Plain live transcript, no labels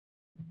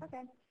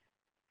Okay.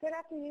 Good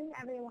afternoon,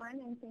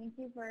 everyone, and thank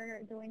you for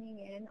joining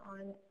in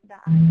on the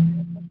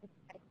Medical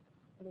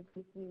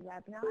Obesity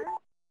webinar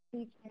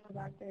featuring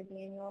Dr.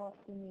 Daniel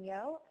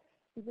DeMio.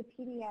 He's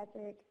a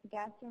pediatric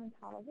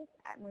gastroenterologist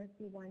at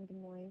Mercy One Des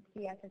Moines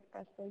Pediatric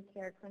Specialty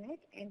Care Clinic,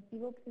 and he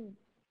will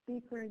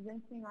be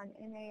presenting on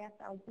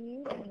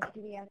NAFLD and the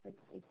pediatric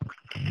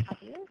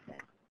population.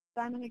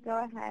 So I'm going to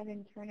go ahead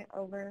and turn it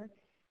over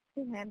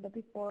to him, but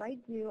before I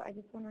do, I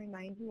just want to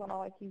remind you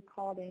all, if you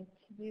called in,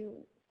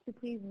 to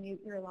please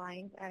mute your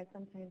lines, as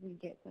sometimes we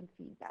get some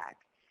feedback.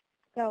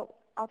 So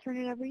I'll turn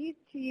it over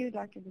to you,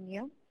 Dr.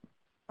 DeMio.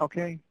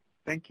 Okay,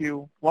 thank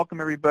you.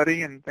 Welcome,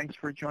 everybody, and thanks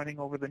for joining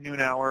over the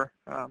noon hour.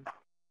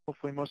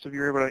 Hopefully most of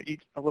you are able to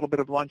eat a little bit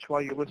of lunch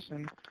while you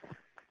listen.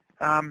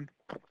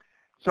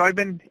 So I've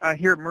been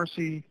here at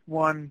Mercy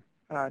One.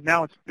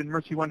 Now it's been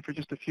Mercy One for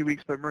just a few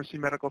weeks, but Mercy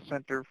Medical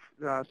Center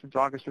since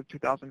August of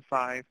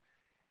 2005.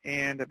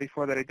 And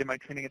before that, I did my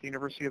training at the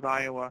University of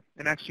Iowa.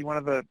 And actually,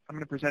 I'm going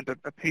to present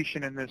a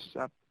patient in this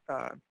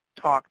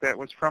talk that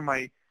was from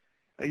my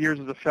years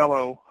as a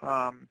fellow.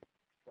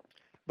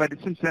 But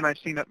since then, I've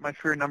seen my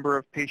fair number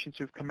of patients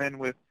who've come in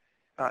with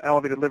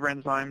elevated liver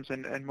enzymes,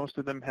 and most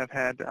of them have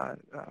had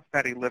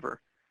fatty liver.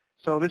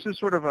 So this is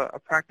sort of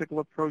a practical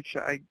approach.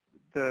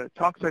 The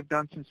talks I've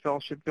done since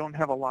fellowship don't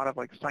have a lot of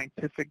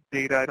scientific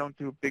data. I don't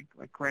do big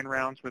grand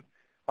rounds with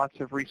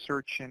lots of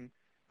research and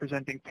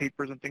presenting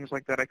papers and things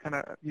like that. I kind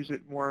of use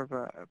it more of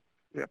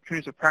the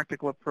opportunity as a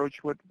practical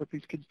approach, what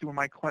these kids do in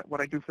what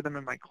I do for them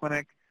in my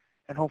clinic,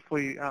 and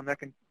hopefully that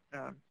can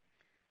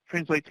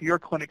translate to your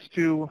clinics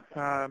too,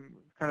 kind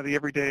of the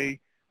everyday,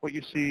 what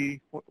you see,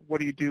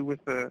 what do you do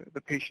with the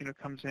patient who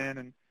comes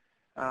in,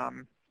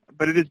 and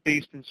but it is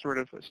based in sort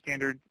of a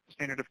standard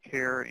of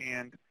care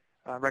and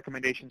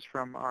recommendations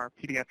from our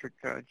pediatric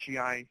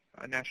GI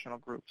national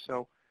group.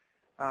 So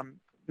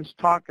this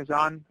talk is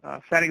on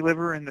fatty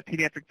liver in the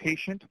pediatric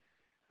patient,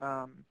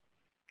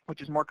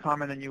 which is more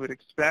common than you would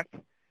expect.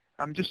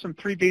 Just some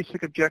three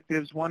basic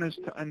objectives. One is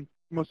and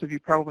most of you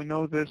probably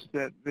know this,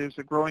 that there's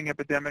a growing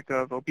epidemic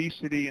of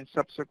obesity and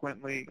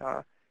subsequently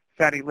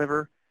fatty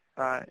liver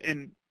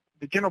in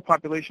the general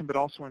population, but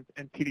also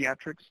in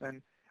pediatrics.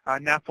 And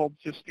NAFLD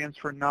just stands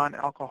for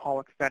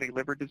non-alcoholic fatty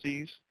liver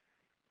disease.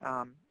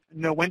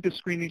 Know when to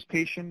screen these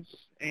patients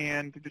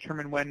and to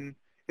determine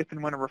if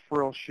and when a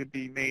referral should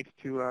be made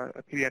to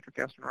a pediatric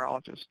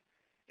gastroenterologist.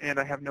 And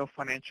I have no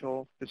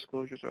financial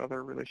disclosures or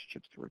other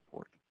relationships to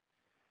report.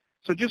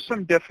 So just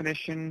some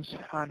definitions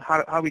on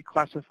how we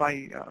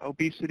classify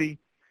obesity,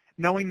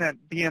 knowing that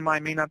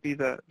BMI may not be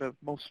the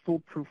most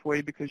foolproof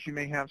way, because you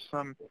may have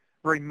some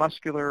very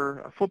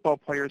muscular football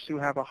players who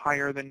have a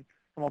higher than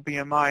normal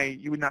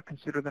BMI. You would not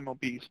consider them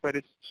obese, but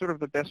it's sort of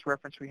the best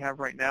reference we have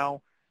right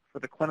now for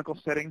the clinical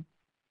setting.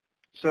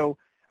 So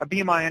a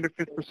BMI under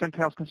 5th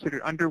percentile is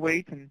considered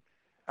underweight, and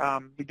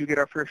we do get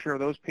our fair share of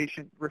those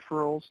patient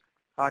referrals.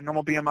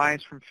 Normal BMI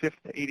is from 5th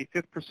to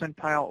 85th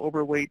percentile.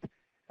 Overweight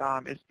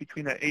is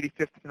between the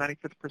 85th to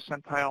 95th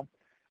percentile.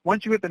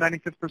 Once you hit the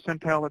 95th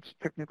percentile, it's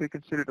technically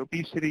considered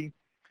obesity.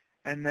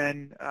 And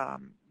then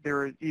there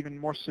are even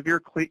more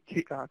severe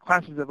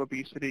classes of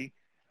obesity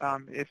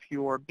if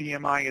your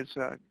BMI is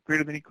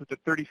greater than or equal to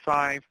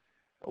 35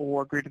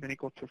 or greater than or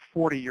equal to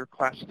 40, you're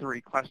class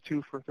 3. Class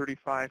 2 for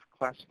 35,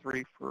 class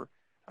 3 for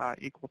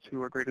equal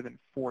to or greater than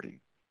 40.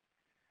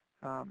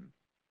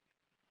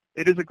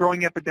 It is a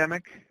growing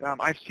epidemic.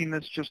 I've seen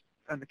this just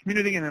in the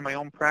community and in my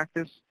own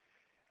practice.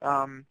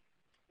 So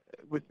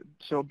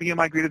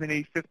BMI greater than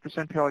 85th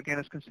percentile, again,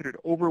 is considered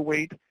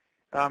overweight.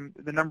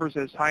 The numbers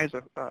as high as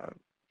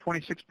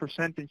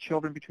 26% in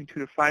children between 2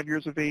 to 5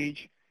 years of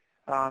age.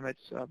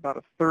 It's about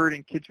a third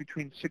in kids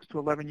between 6 to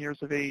 11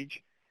 years of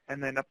age,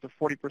 and then up to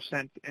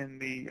 40% in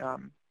the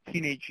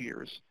teenage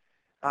years.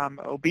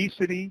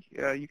 Obesity,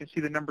 you can see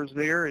the numbers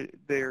there.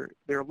 They're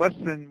less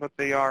than what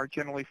they are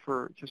generally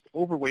for just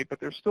overweight,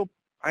 but they're still,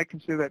 I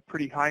consider that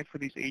pretty high for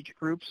these age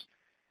groups.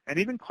 And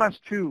even class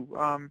 2,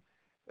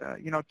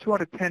 2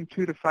 out of 10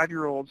 2 to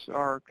 5-year-olds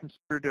are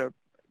considered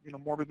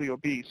morbidly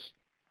obese,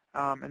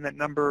 and that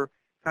number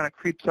kind of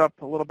creeps up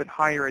a little bit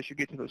higher as you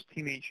get to those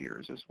teenage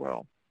years as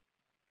well.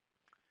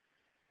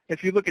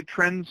 If you look at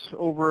trends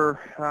over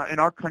in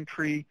our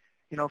country,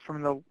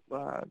 from the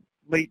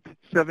late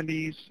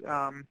 70s,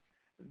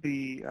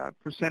 the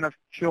percent of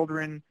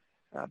children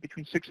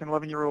between 6 and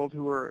 11-year-old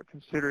who are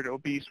considered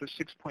obese was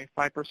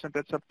 6.5%.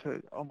 That's up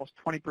to almost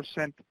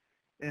 20%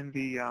 in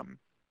the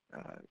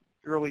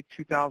early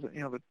 2000,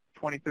 the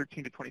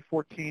 2013 to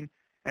 2014.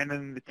 And then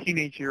in the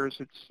teenage years,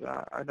 it's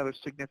another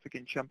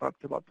significant jump up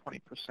to about 20%.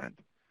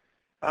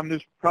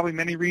 There's probably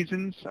many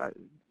reasons.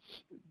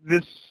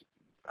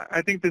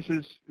 I think this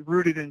is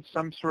rooted in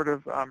some sort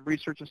of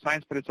research and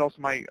science, but it's also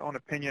my own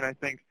opinion. I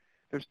think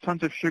there's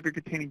tons of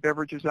sugar-containing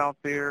beverages out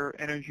there,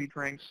 energy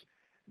drinks.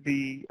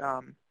 The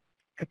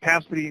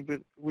capacity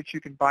with which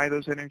you can buy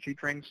those energy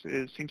drinks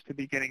seems to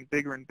be getting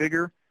bigger and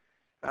bigger.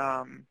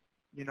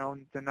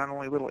 They're not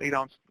only little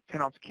 8-ounce,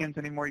 10-ounce cans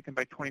anymore. You can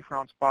buy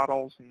 24-ounce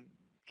bottles and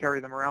carry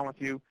them around with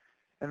you.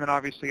 And then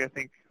obviously I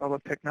think, although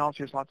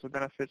technology has lots of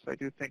benefits, I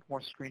do think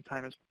more screen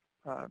time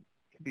can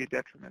be a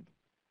detriment.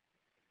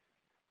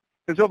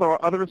 There's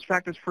other risk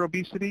factors for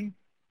obesity,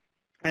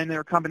 and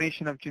they're a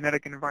combination of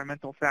genetic and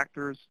environmental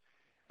factors.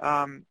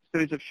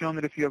 Studies have shown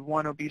that if you have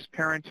one obese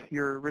parent, the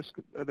risk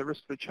of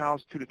the child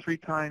is 2 to 3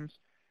 times.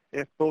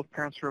 If both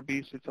parents are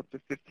obese, it's up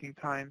to 15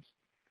 times.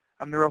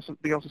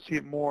 They also see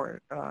it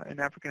more in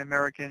African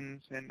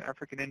Americans and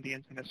African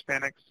Indians and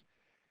Hispanics.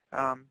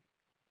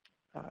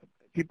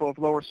 People of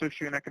lower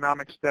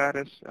socioeconomic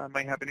status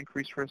might have an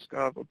increased risk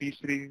of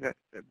obesity. That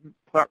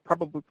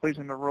probably plays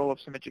in the role of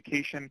some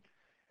education,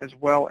 as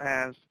well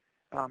as,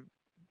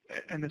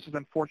 and this is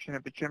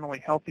unfortunate, but generally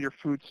healthier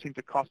foods seem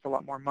to cost a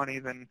lot more money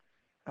than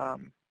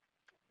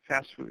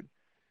fast food.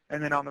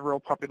 And then on the rural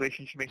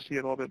populations, you may see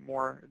it a little bit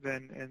more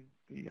than in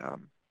the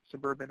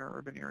suburban or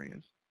urban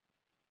areas.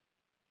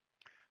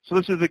 So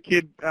this is a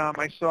kid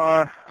I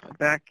saw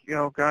back,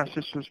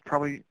 this was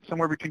probably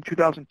somewhere between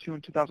 2002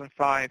 and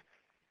 2005.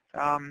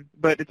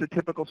 But it's a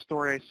typical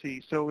story I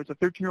see. So it's a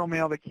 13-year-old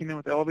male that came in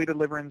with elevated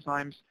liver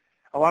enzymes.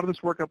 A lot of this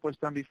workup was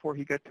done before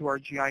he got to our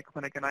GI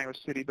clinic in Iowa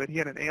City, but he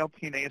had an ALT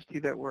and AST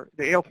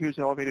the ALT was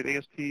elevated,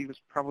 AST was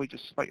probably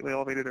just slightly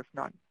elevated, if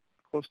not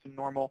close to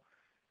normal.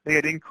 They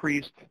had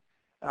increased.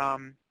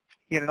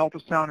 He had an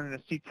ultrasound and a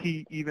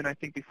CT even, I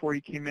think, before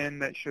he came in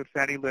that showed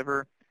fatty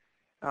liver.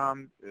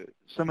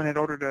 Someone had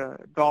ordered a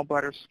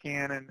gallbladder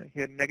scan, and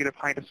he had a negative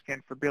HIDA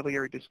scan for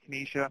biliary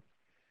dyskinesia.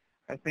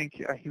 I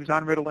think he was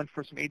on Ritalin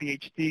for some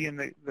ADHD,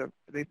 and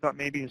they thought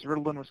maybe his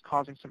Ritalin was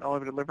causing some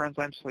elevated liver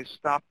enzymes, so they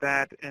stopped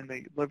that, and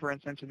the liver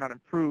enzymes did not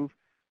improve,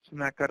 so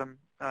that got him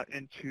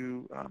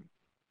into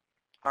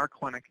our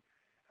clinic.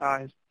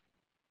 His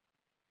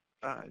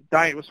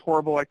diet was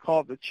horrible. I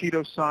call it the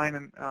Cheeto sign,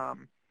 and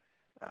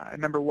I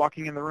remember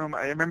walking in the room.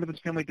 I remember this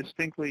family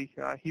distinctly.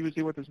 He was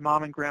there with his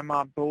mom and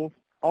grandma, both.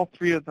 All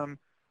three of them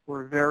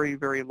were very,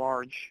 very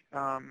large,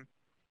 and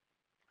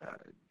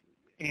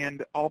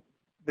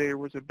there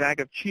was a bag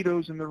of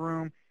Cheetos in the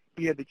room.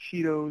 He had the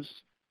Cheetos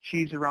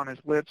cheese around his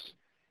lips,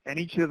 and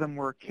each of them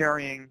were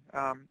carrying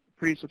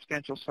pretty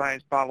substantial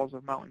sized bottles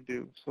of Mountain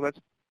Dew. So that's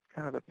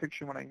kind of the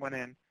picture when I went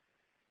in.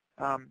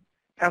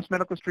 Past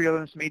medical history other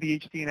than some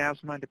ADHD and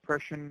asthma and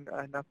depression,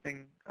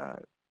 nothing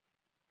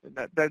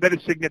that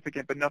is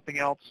significant, but nothing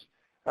else.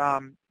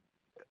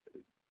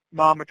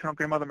 Mom, maternal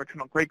grandmother,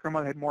 maternal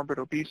great-grandmother had morbid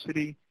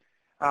obesity.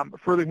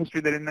 Further history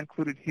they didn't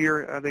include it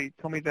here. They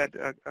told me that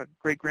a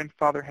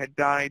great-grandfather had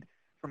died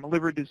from a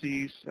liver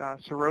disease,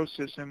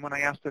 cirrhosis, and when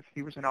I asked if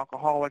he was an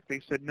alcoholic, they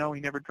said no,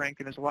 he never drank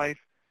in his life.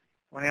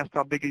 When I asked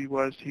how big he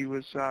was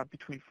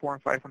between 400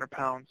 and 500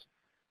 pounds.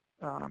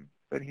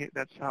 But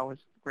that's how his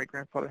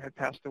great-grandfather had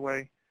passed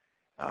away.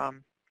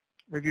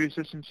 Review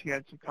assistance, he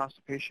had some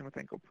constipation with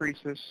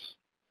encopresis.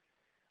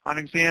 On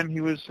exam,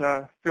 he was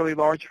fairly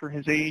large for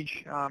his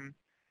age.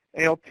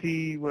 ALT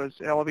was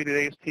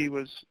elevated, AST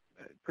was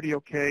pretty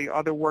okay.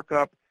 Other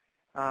workup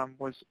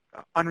was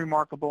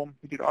unremarkable.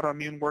 We did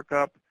autoimmune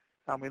workup.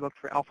 We looked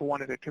for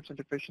alpha-1 antitrypsin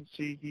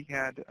deficiency. He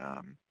had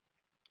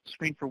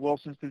screened for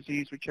Wilson's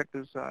disease. We checked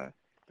his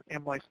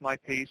amylase and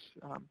lipase.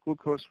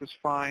 Glucose was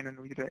fine, and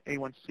we did an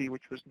A1C,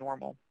 which was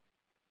normal.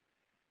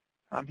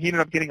 He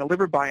ended up getting a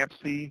liver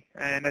biopsy,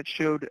 and that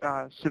showed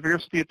severe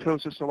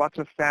steatosis, so lots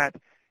of fat.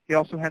 He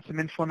also had some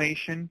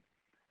inflammation.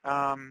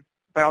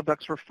 Bile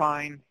ducts were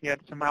fine. He had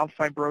some mild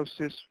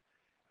fibrosis,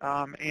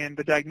 and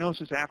the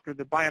diagnosis after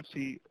the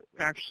biopsy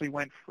actually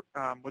was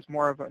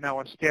more of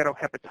now a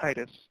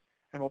steatohepatitis,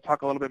 and we'll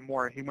talk a little bit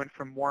more. He went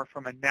more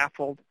from a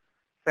NAFLD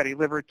fatty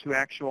liver to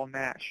actual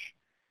NASH.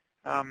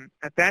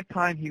 At that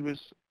time, he was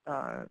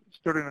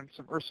started on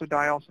some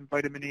ursodiol, some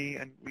vitamin E,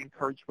 and we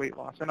encouraged weight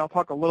loss. And I'll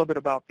talk a little bit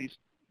about these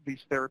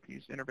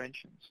therapies,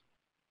 interventions.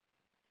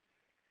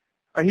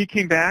 He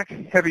came back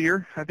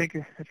heavier. I think,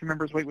 if you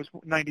remember, his weight was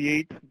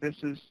 98. This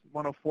is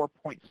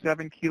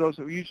 104.7 kilos.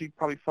 So we usually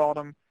probably followed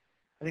him.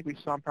 I think we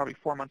saw him probably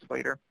 4 months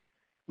later.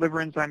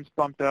 Liver enzymes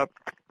bumped up.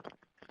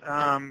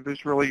 It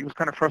was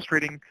kind of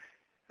frustrating,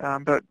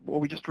 but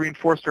we just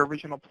reinforced our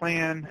original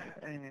plan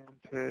and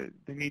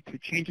the need to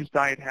change his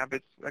diet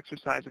habits,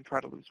 exercise, and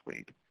try to lose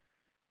weight.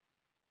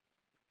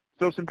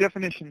 So some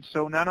definitions.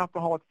 So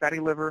non-alcoholic fatty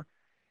liver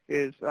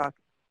is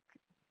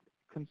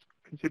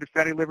considered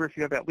fatty liver if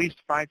you have at least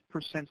 5%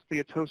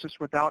 steatosis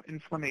without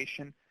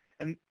inflammation,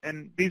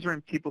 and these are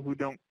in people who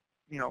don't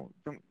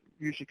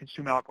usually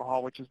consume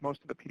alcohol, which is most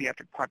of the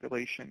pediatric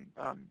population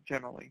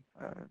generally.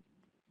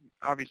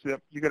 Obviously,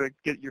 you got to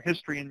get your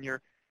history in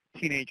your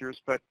teenagers,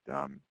 but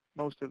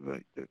most of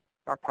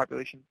our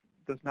population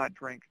does not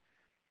drink.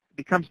 It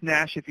becomes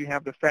NASH if you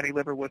have the fatty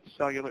liver with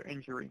cellular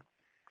injury.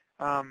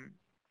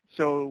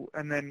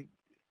 And then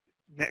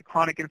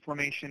chronic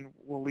inflammation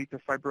will lead to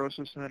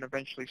fibrosis and then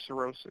eventually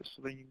cirrhosis.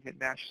 So then you can get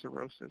NASH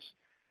cirrhosis.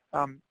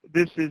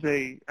 This is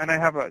and I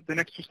have the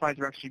next two slides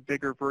are actually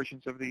bigger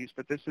versions of these,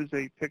 but this is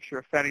a picture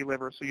of fatty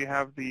liver. So you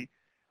have the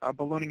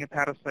ballooning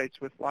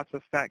hepatocytes with lots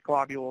of fat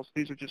globules.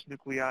 These are just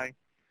nuclei.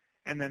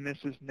 And then this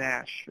is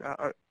NASH.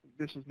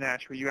 This is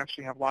NASH, where you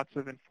actually have lots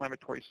of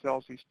inflammatory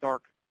cells, these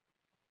dark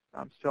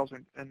cells,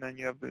 and then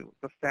you have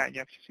the fat, and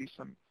you actually see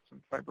some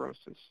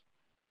fibrosis.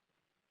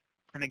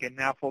 And again,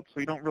 NAFLD, so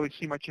you don't really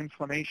see much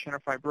inflammation or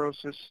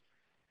fibrosis,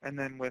 and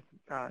then with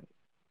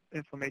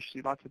inflammation,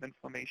 you see lots of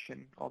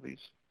inflammation, all these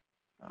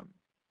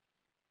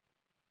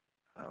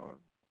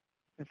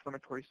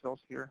inflammatory cells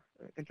here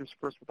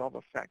interspersed with all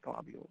the fat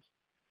globules.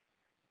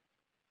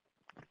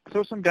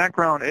 So some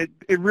background.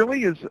 It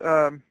really is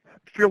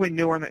fairly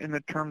new in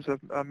the terms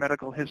of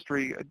medical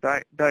history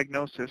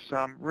diagnosis,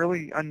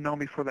 really unknown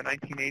before the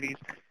 1980s.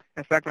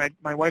 In fact,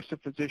 my wife's a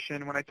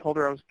physician. When I told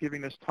her I was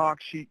giving this talk,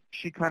 she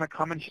kind of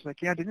commented, she's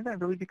like, yeah, didn't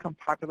that really become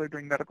popular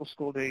during medical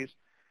school days?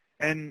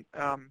 And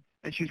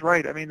she's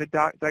right. I mean,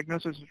 the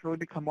diagnosis has really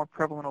become more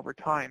prevalent over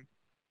time.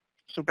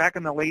 So back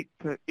in the late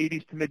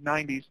 80s to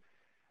mid-90s,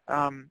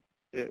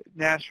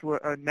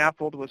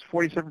 NAFLD was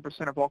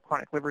 47% of all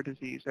chronic liver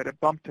disease. It had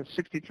bumped to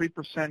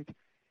 63%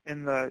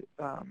 in the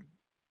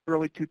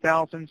early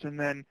 2000s, and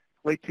then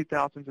late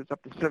 2000s it's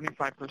up to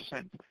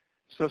 75%.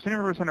 So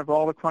 75% of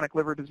all the chronic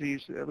liver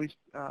disease, at least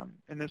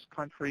in this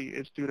country,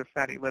 is due to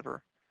fatty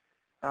liver.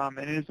 And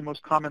it is the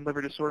most common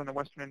liver disorder in the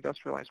Western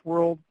industrialized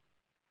world.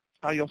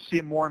 You'll see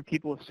it more in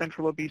people with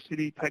central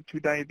obesity, type 2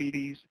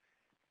 diabetes,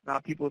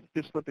 people with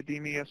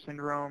dyslipidemia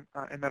syndrome,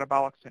 and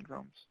metabolic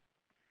syndromes.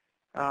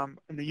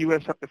 In the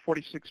U.S., up to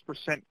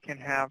 46%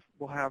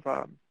 will have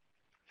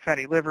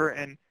fatty liver,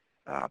 and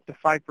up to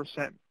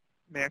 5%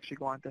 may actually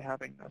go on to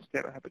having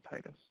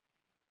steatohepatitis.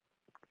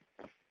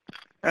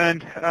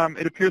 And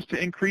it appears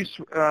to increase,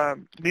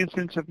 the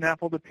incidence of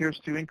NAFLD appears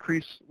to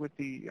increase with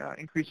the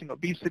increasing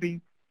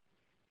obesity.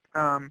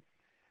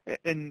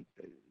 In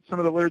some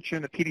of the literature,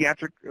 in the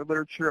pediatric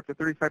literature, up to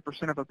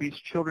 35% of obese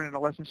children and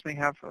adolescents may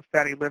have a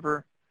fatty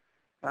liver.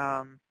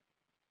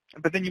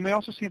 But then you may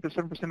also see up to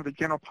 7% of the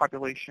general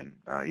population.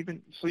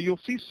 So you'll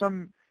see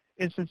some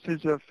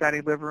instances of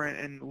fatty liver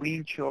in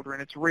lean children.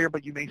 It's rare,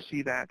 but you may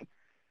see that.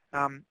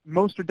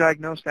 Most are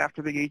diagnosed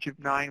after the age of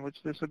 9, which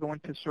this will go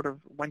into sort of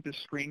when to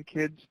screen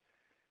kids.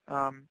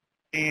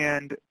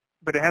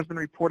 But it has been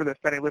reported that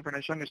fatty liver in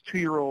as young as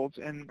 2-year-olds,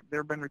 and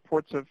there have been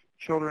reports of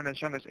children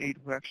as young as 8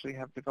 who actually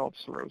have developed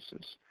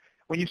cirrhosis.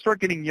 When you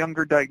start getting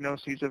younger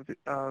diagnoses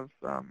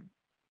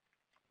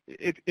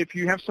if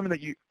you have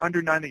someone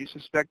under 9 that you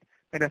suspect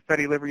might have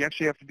fatty liver, you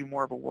actually have to do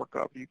more of a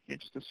workup. You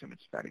can't just assume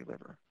it's fatty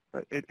liver,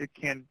 but it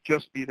can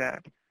just be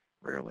that,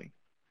 rarely.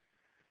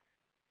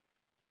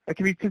 It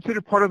can be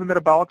considered part of the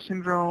metabolic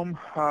syndrome.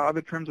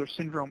 Other terms are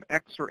syndrome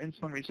X or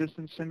insulin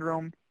resistance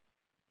syndrome.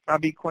 I'll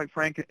be quite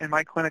frank, in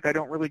my clinic I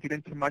don't really get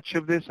into much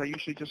of this. I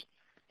usually just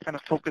kind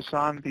of focus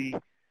on the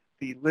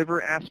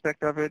liver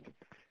aspect of it.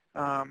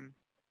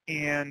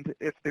 And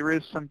if there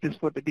is some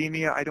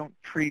dyslipidemia, I don't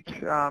treat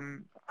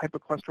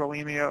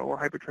hypercholesterolemia or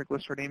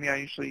hypertriglyceridemia. I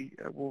usually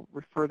will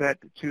refer that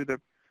to the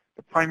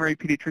primary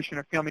pediatrician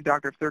or family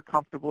doctor if they're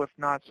comfortable. If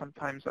not,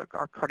 sometimes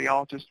our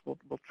cardiologist will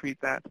treat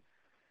that,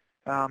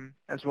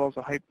 as well as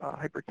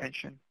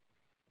hypertension.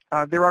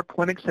 There are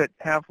clinics that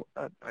have,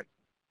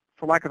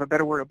 for lack of a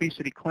better word,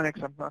 obesity clinics.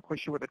 I'm not quite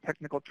sure what the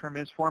technical term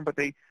is for them, but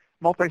they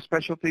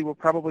multi-specialty will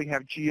probably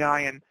have GI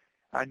and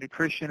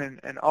nutrition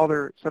and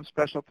other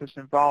subspecialties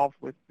involved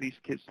with these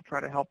kids to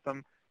try to help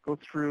them go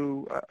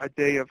through a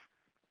day of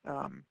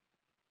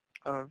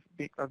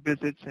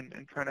visits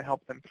and trying to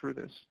help them through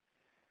this.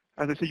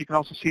 As I said, you can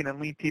also see it in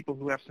lean people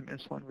who have some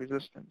insulin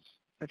resistance.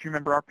 If you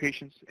remember, our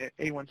patients'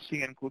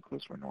 A1C and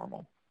glucose were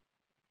normal.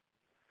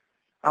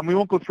 We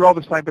won't go through all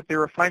the slide, but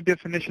there are 5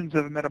 definitions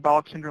of a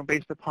metabolic syndrome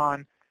based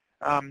upon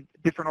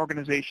different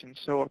organizations.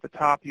 So at the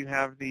top, you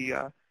have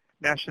the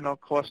National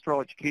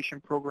Cholesterol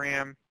Education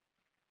Program.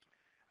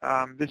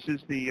 This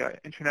is the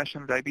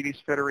International Diabetes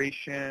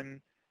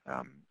Federation.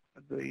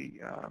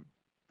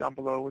 Down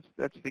below,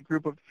 that's the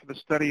group for the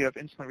study of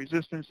insulin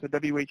resistance, the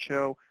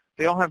WHO.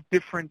 They all have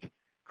different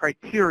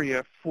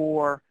criteria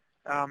for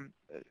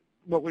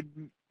what would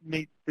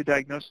make the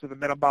diagnosis of a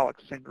metabolic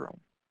syndrome.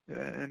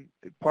 And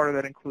part of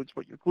that includes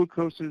what your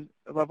glucose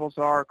levels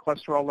are,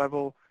 cholesterol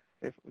level,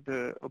 if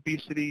the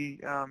obesity,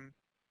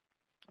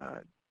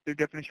 their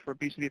definition for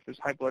obesity if there's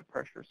high blood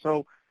pressure.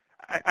 So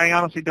I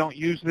honestly don't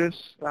use this,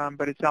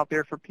 but it's out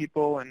there for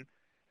people and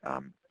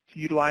to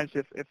utilize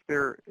if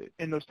they're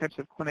in those types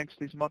of clinics,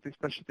 these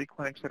multi-specialty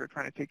clinics that are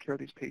trying to take care of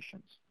these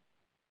patients.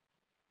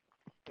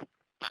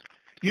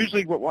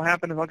 Usually what will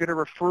happen is I'll get a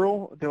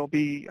referral. There'll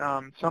be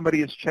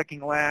somebody is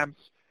checking labs,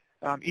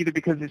 either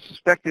because they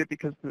suspect it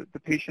because the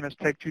patient has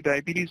type 2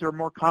 diabetes, or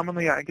more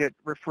commonly I get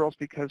referrals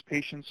because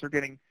patients are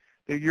getting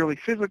their yearly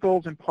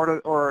physicals and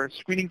or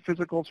screening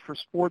physicals for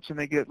sports, and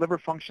they get liver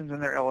functions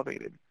and they're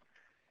elevated.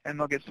 And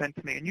they'll get sent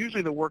to me. And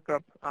usually the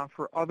workup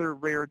for other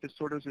rare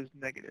disorders is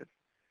negative.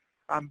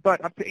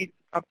 But up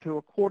to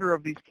a quarter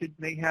of these kids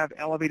may have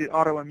elevated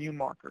autoimmune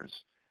markers.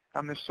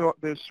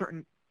 There's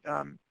certain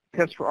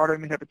tests for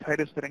autoimmune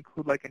hepatitis that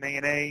include like an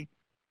ANA,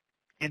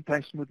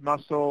 anti-smooth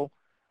muscle,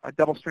 a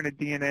double-stranded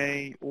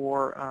DNA,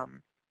 or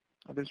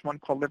there's one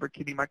called liver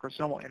kidney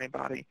microsomal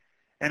antibody.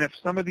 And if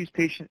some of these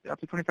patients, up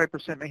to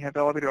 25%, may have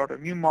elevated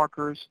autoimmune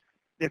markers,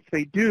 if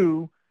they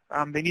do,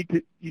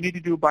 you need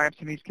to do a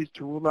biopsy in these kids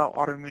to rule out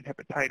autoimmune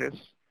hepatitis,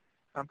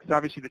 because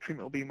obviously the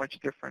treatment will be much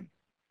different.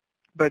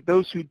 But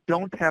those who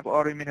don't have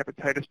autoimmune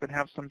hepatitis but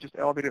have some just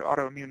elevated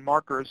autoimmune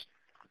markers,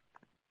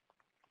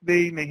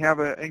 they may have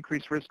an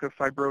increased risk of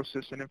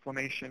fibrosis and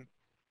inflammation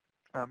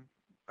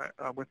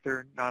with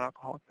their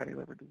non-alcoholic fatty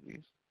liver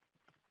disease.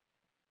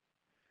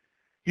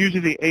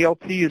 Usually the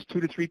ALT is 2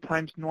 to 3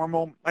 times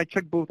normal. I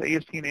check both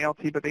AST and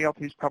ALT, but the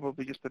ALT is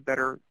probably just a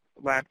better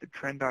lab to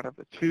trend out of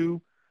the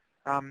two.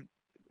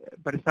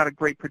 But it's not a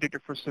great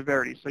predictor for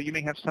severity. So you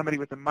may have somebody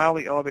with a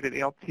mildly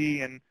elevated ALT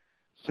and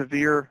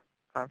severe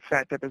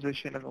fat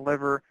deposition in the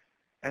liver,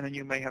 and then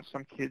you may have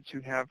some kids who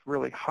have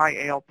really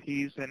high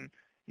ALTs and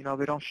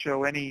they don't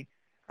show any.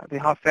 They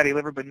have fatty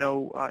liver, but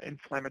no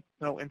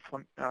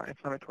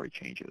inflammatory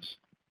changes.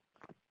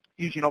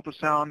 Usually an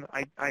ultrasound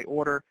I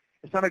order.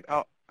 It's not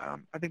a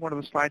I think one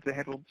of the slides I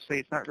had will say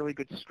it's not really a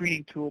good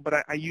screening tool, but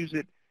I use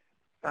it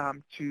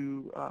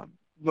to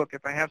look.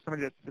 If I have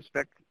somebody that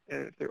suspect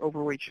if they're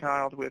overweight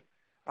child with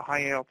a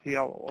high ALT,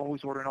 I'll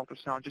always order an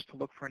ultrasound just to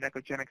look for an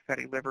echogenic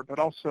fatty liver, but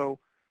also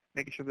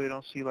making sure they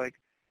don't see like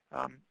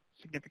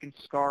significant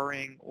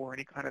scarring or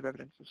any kind of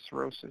evidence of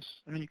cirrhosis.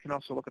 And then you can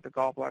also look at the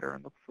gallbladder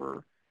and look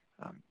for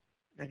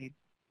any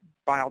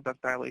bile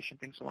duct dilation,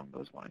 things along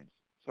those lines.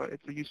 So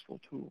it's a useful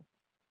tool.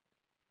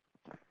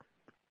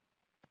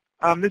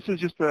 This is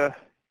just a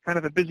kind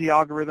of a busy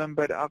algorithm,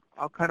 but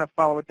I'll kind of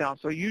follow it down.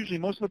 So usually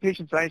most of the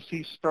patients I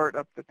see start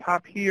up the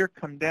top here,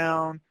 come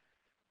down,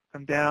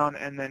 and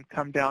then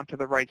come down to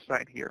the right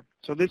side here.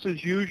 So this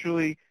is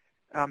usually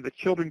the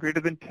children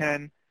greater than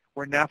 10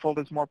 where NAFLD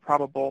is more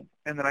probable,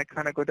 and then I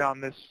kind of go down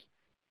this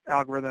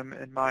algorithm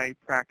in my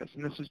practice.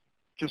 And this is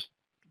just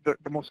the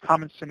most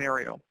common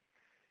scenario.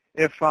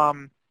 If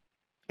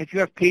you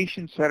have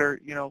patients that are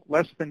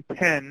less than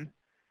 10,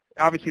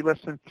 obviously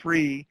less than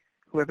 3,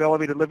 who have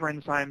elevated liver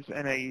enzymes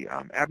and a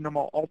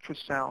abnormal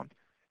ultrasound,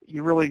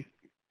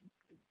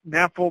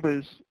 NAFLD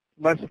is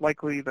less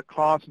likely the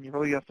cause, and you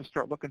really have to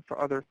start looking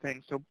for other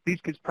things. So these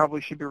kids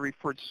probably should be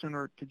referred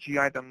sooner to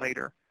GI than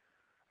later.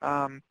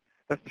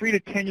 The 3 to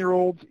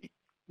 10-year-olds,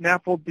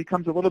 NAFLD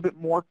becomes a little bit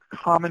more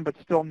common, but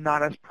still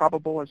not as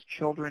probable as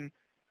children,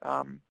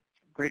 10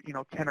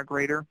 or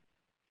greater.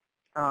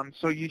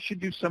 So you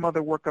should do some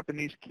other workup in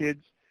these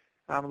kids,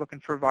 looking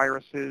for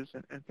viruses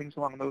and things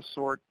along those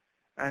sorts.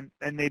 And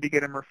maybe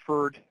get them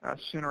referred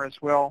sooner as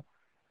well.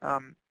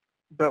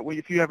 But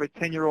if you have a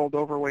 10-year-old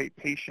overweight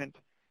patient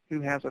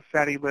who has a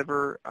fatty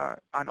liver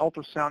on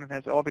ultrasound and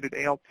has elevated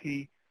ALT,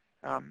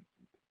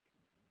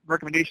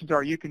 recommendations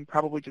are you can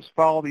probably just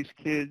follow these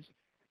kids,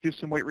 do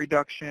some weight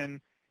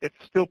reduction. If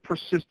still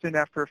persistent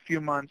after a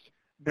few months,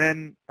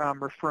 then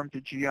refer them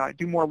to GI.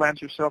 Do more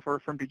labs yourself or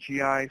refer them to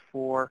GI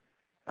for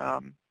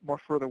more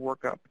further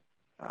workup.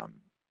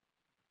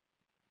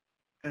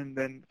 And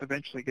then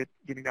eventually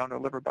getting down to a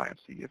liver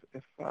biopsy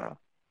if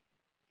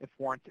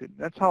warranted.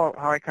 That's how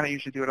I kind of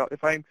usually do it.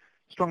 If I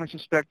strongly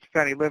suspect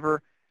fatty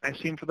liver and I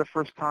see him for the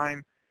first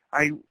time,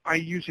 I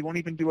usually won't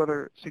even do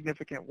other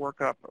significant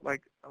workup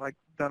like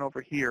done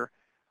over here.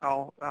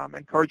 I'll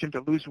encourage him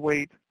to lose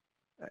weight,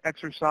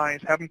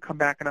 exercise, have him come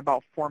back in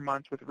about 4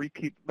 months with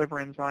repeat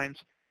liver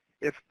enzymes.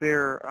 If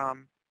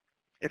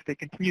they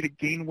continue to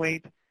gain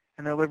weight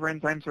and their liver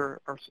enzymes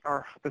are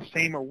the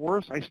same or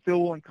worse, I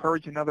still will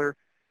encourage another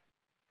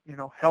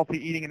healthy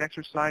eating and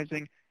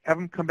exercising, have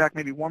them come back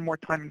maybe one more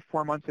time in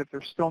 4 months. If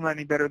they're still not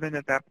any better, then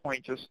at that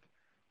point, just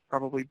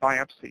probably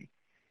biopsy.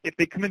 If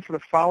they come in for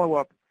the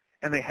follow-up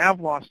and they have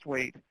lost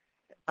weight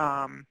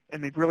and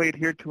they've really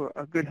adhered to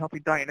a good, healthy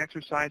diet and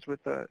exercise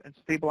with and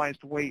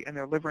stabilized weight and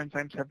their liver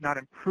enzymes have not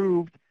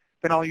improved,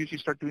 then I'll usually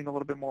start doing a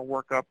little bit more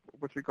workup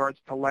with regards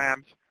to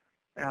labs.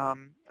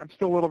 I'm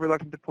still a little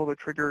reluctant to pull the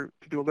trigger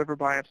to do a liver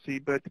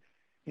biopsy, but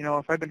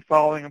if I've been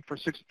following them for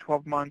 6 to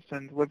 12 months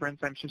and liver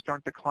enzymes just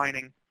aren't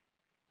declining,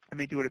 I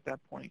may do it at that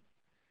point.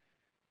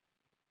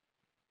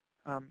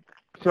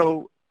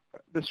 So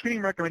the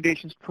screening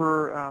recommendations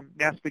per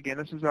NASPGHAN,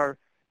 this is our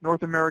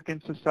North American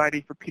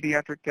Society for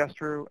Pediatric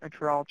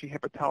Gastroenterology,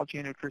 Hepatology,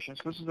 and Nutrition.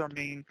 So this is our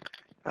main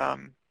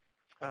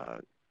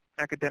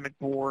academic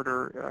board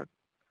or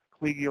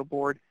collegial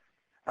board.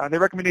 Their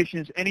recommendation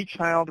is any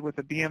child with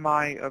a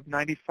BMI of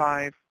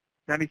 95th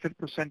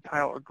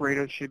percentile or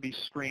greater should be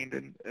screened,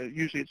 and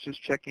usually it's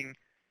just checking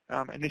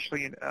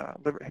initially in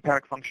liver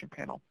hepatic function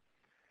panel.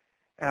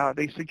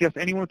 They suggest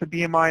anyone with a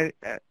BMI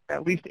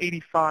at least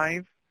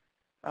 85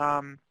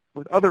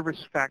 with other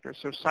risk factors,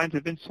 so signs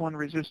of insulin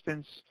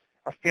resistance,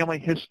 a family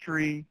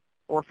history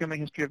of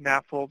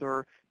NAFLD,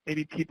 or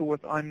maybe people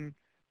with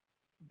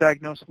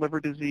undiagnosed liver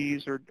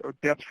disease or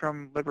deaths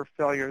from liver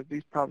failure.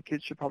 These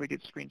kids should probably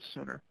get screened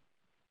sooner.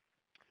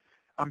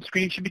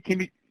 Screening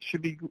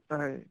should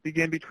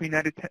begin between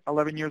 9 to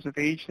 11 years of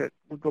age. That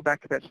would go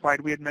back to that slide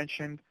we had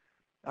mentioned,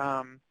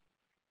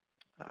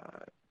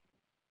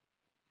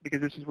 because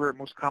this is where it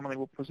most commonly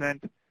will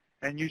present,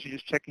 and usually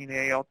just checking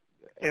the ALT,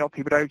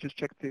 but I would just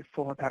check the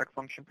full hepatic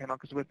function panel,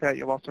 because with that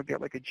you'll also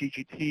get like a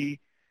GGT,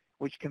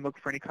 which can look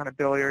for any kind of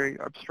biliary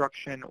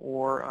obstruction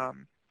or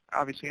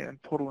obviously a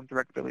total and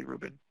direct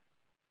bilirubin.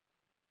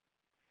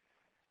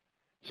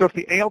 So if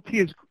the ALT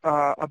is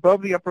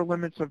above the upper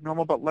limits of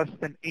normal but less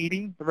than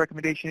 80, the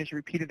recommendation is you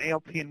repeat an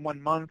ALT in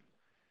 1 month.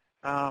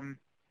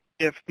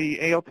 If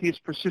the ALT is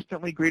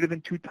persistently greater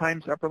than 2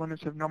 times the upper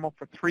limits of normal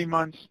for 3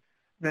 months,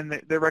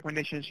 then the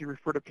recommendation is you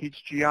refer to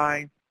Peds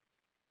GI.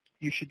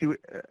 You should do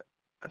it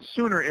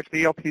sooner if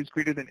the ALT is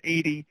greater than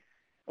 80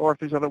 or if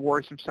there's other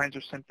worrisome signs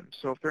or symptoms.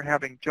 So if they're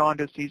having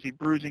jaundice, easy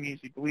bruising,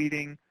 easy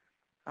bleeding,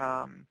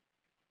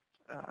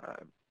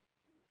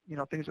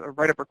 things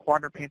right upper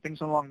quadrant pain,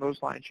 things along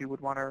those lines, you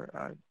would want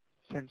to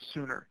send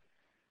sooner.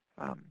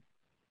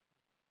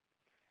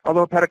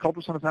 Although hepatic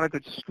ultrasound is not a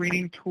good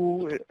screening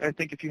tool, I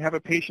think if you have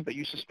a patient that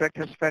you suspect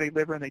has fatty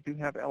liver and they do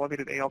have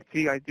elevated ALT,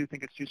 I do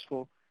think it's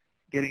useful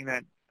getting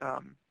that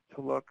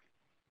to look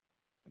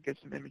and get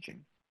some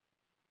imaging.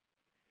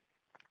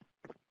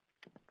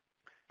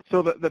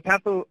 So the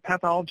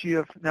pathology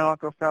of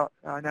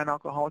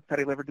non-alcoholic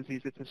fatty liver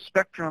disease, it's a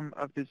spectrum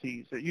of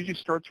disease. It usually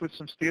starts with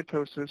some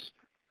steatosis,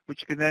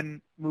 which can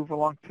then move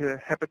along to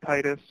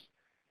hepatitis.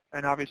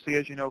 And obviously,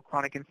 as you know,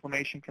 chronic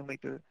inflammation can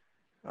lead to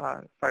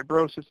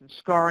fibrosis and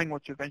scarring,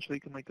 which eventually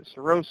can lead to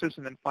cirrhosis,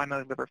 and then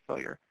finally liver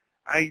failure.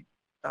 I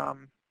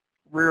can't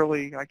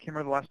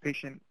remember the last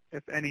patient,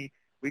 if any,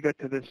 we got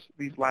to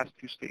these last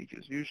 2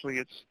 stages. Usually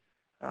it's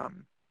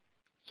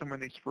somewhere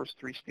in these first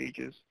 3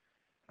 stages.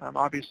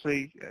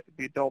 Obviously,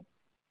 the adult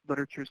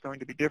literature is going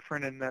to be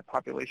different, and that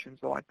population is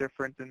a lot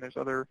different, and there's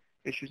other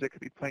issues that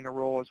could be playing a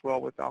role as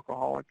well with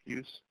alcohol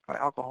use.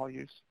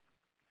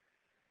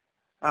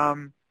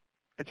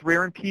 It's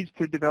rare in peds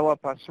to develop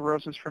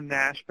cirrhosis from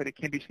NASH, but it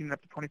can be seen in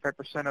up to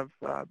 25% of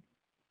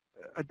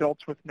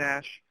adults with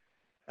NASH,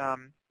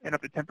 and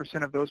up to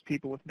 10% of those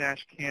people with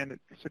NASH can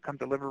succumb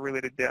to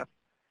liver-related death.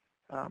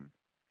 And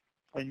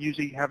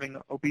usually having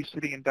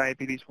obesity and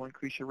diabetes will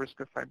increase your risk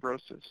of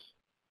fibrosis.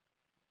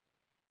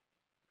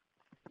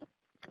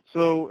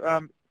 So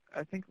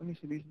I think, let me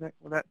see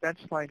that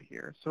slide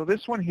here. So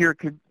this one here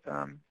could,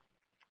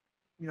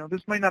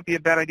 this might not be a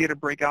bad idea to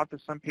break out to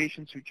some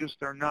patients who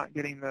just are not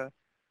getting the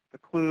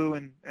clue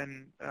and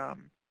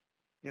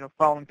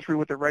following through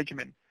with the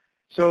regimen.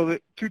 So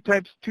the two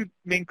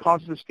main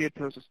causes of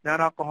steatosis,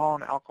 non-alcohol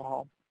and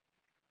alcohol.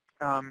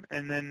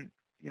 And then,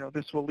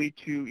 this will lead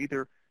to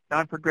either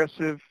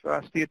non-progressive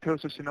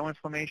steatosis and no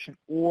inflammation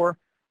or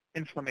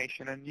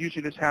inflammation. And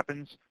usually this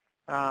happens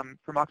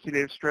from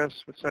oxidative stress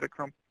with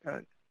cytochrome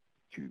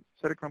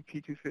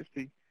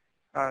P250.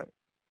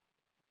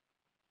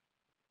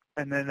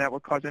 And then that will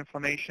cause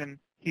inflammation,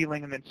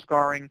 healing, and then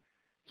scarring.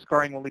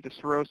 Scarring will lead to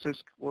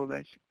cirrhosis.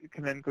 It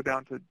can then go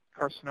down to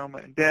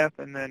carcinoma and death,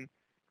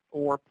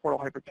 or portal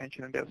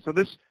hypertension and death. So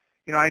this,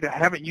 I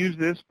haven't used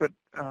this, but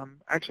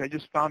actually I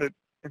just found it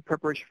in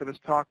preparation for this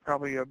talk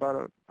probably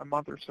about a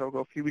month or so ago,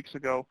 a few weeks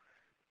ago.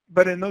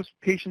 But in those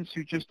patients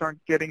who just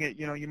aren't getting it,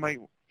 you might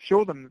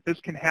show them that this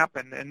can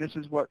happen, and this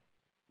is what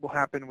will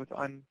happen with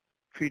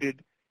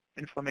untreated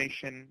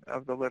inflammation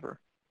of the liver.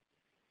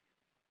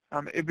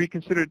 It would be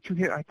considered a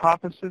 2-hit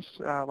hypothesis,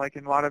 like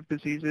in a lot of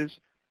diseases.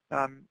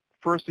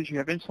 First is you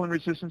have insulin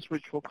resistance,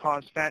 which will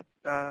cause fat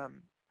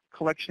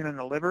collection in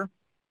the liver.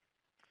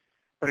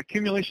 But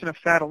accumulation of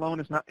fat alone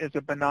is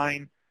a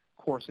benign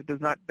course. Is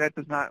not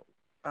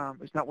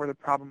where the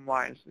problem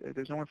lies.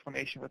 There's no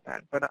inflammation with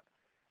that. But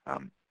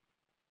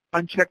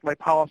unchecked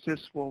lipolysis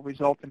will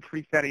result in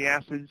free fatty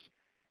acids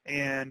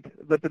and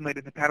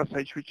lipid-laden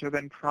hepatocytes, which are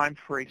then primed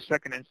for a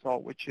second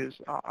insult, which is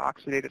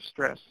oxidative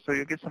stress. So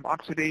you'll get some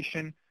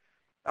oxidation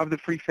of the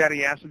free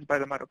fatty acids by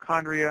the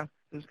mitochondria.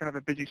 This is kind of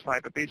a busy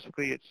slide, but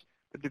basically it's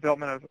the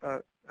development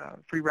of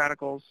free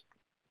radicals,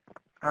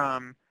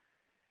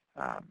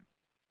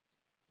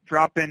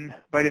 drop in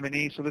vitamin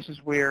E. So this is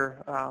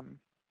where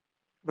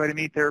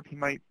vitamin E therapy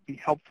might be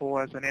helpful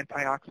as an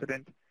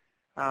antioxidant.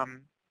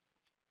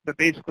 But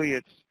basically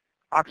it's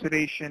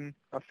oxidation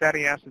of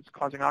fatty acids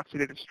causing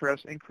oxidative stress,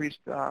 increased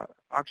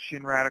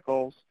oxygen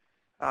radicals,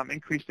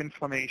 increased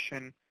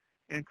inflammation.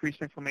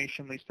 Increased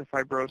inflammation leads to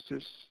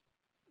fibrosis,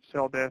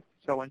 cell death,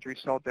 cell injury,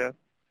 cell death,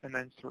 and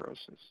then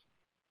cirrhosis.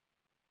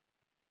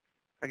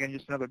 Again,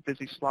 just another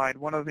busy slide.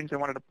 One of the things I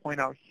wanted to point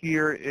out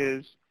here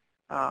is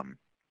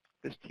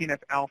this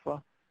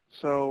TNF-alpha.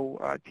 So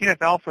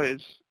TNF-alpha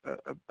is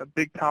a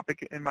big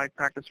topic in my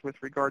practice with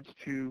regards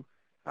to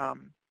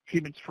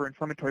treatments for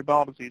inflammatory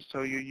bowel disease.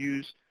 So you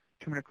use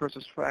tumor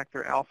necrosis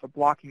factor alpha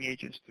blocking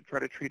agents to try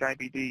to treat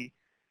IBD.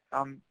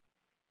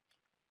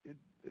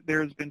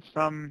 There's been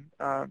some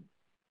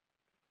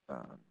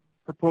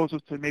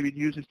proposals to maybe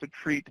use this to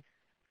treat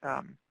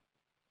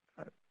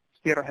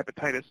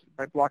steatohepatitis.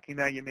 By blocking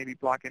that, you maybe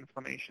block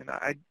inflammation.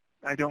 I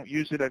don't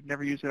use it. I've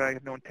never used it. I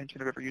have no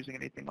intention of ever using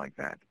anything like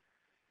that.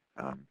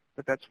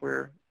 But that's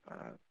where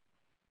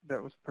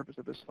that was the purpose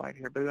of this slide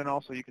here. But then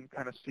also you can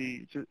kind of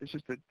see it's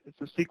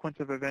a sequence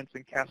of events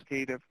and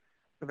cascade of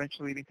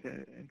eventually leading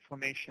to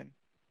inflammation.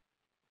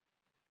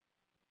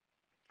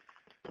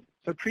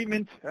 So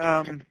treatment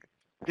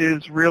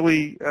is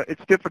really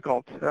it's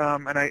difficult,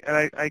 and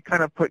I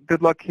kind of put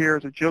good luck here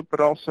as a joke, but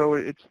also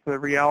it's the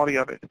reality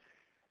of it.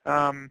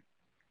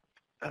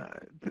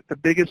 the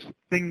biggest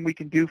thing we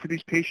can do for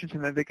these patients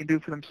and that they can do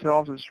for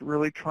themselves is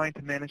really trying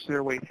to manage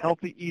their weight.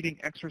 Healthy eating,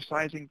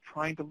 exercising,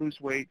 trying to lose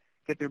weight,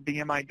 get their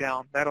BMI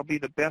down. That'll be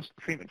the best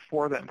treatment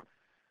for them,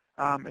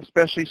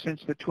 especially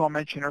since the two I'll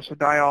mention,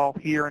 ursodiol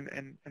here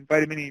and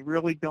vitamin E,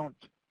 really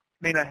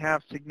may not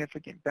have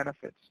significant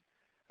benefits.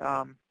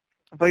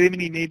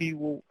 Vitamin E maybe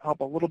will help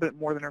a little bit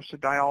more than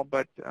ursodiol,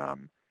 but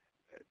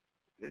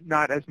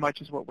not as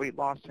much as what weight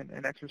loss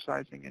and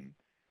exercising and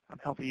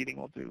healthy eating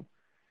will do.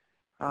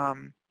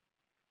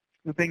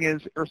 The thing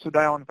is,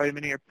 ursodiol and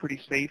vitamin E are pretty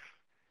safe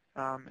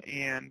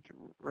and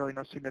really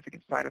no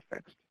significant side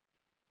effects.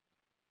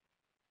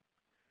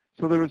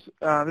 So this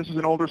was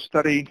an older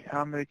study.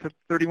 They took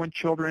 31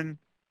 children and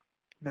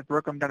they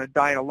broke them down a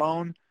diet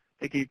alone.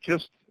 They gave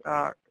just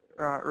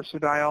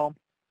ursodiol.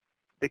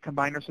 They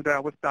combined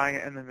ursodiol with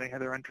diet, and then they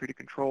had their untreated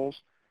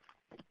controls.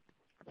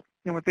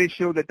 And what they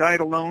showed, that diet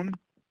alone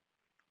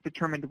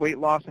determined weight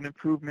loss and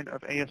improvement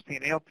of AST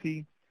and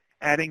ALT.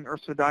 Adding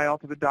ursodiol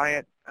to the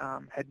diet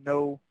had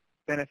no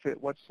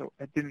benefit whatsoever.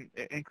 It didn't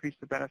increase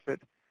the benefit.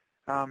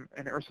 And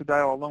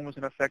ursodiol alone was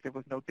ineffective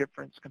with no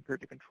difference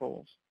compared to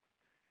controls.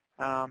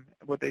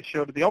 What they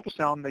showed at the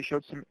ultrasound, they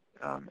showed some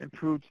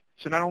improved.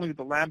 So not only did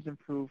the labs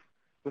improve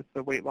with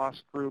the weight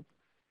loss group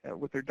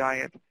with their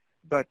diet,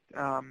 but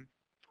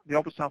the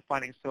ultrasound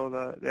findings, so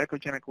the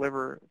echogenic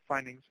liver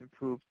findings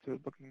improved to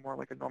looking more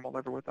like a normal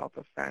liver without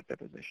the fat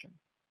deposition.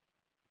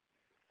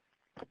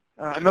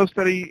 Another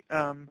study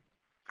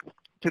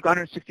took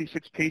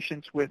 166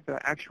 patients with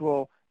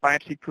actual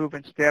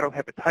biopsy-proven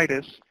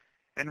steatohepatitis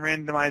and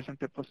randomized them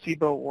to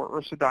placebo or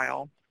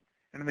ursodiol.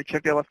 And then they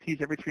checked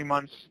LFTs every 3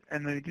 months,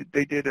 and then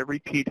they did a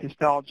repeat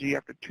histology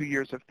after 2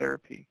 years of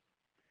therapy.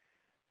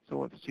 So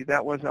let's see,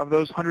 that was, of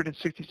those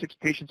 166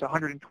 patients,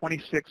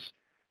 126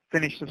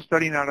 finished the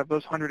study, and out of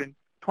those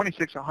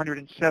 126,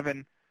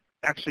 107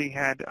 actually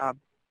had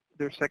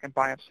their second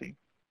biopsy,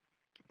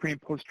 pre-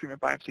 and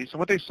post-treatment biopsy. So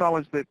what they saw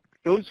was that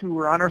those who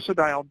were on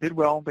ursodiol did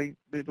well.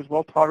 It was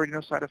well tolerated,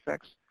 no side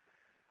effects.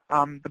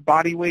 The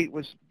body weight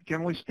was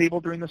generally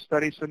stable during the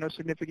study, so no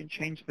significant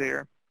change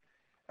there.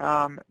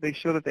 They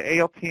showed that the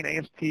ALT and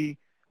AST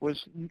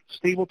was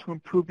stable to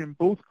improved in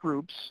both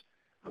groups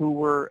who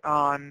were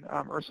on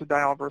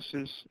ursodiol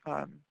versus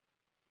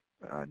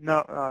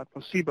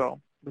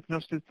placebo, with no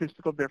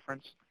statistical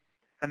difference.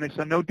 And they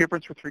saw no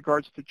difference with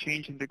regards to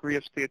change in degree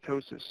of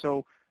steatosis.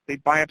 So they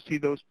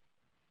biopsied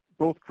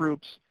both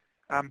groups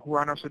who were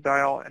on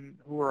ursodiol and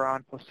who were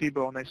on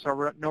placebo, and they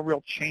saw no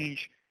real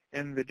change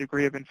in the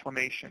degree of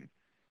inflammation.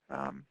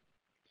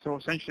 So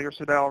essentially,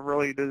 ursodiol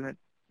really doesn't,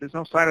 there's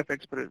no side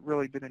effects, but it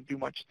really didn't do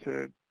much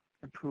to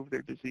improve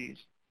their disease.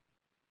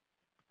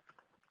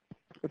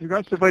 With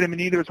regards to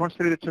vitamin E, there was one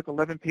study that took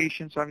 11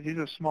 patients. I mean, these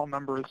are small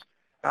numbers,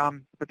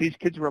 but these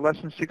kids were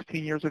less than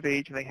 16 years of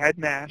age, and they had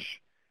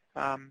NASH,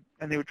 and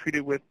they were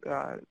treated with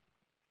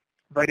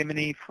vitamin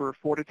E for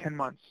 4 to 10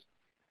 months.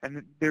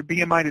 And their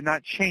BMI did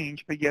not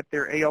change, but yet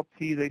their ALT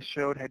they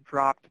showed had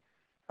dropped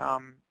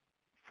from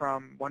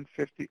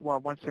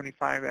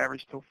 175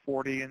 average to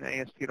 40, and the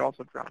AST had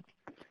also dropped.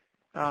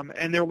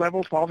 And their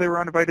levels, while they were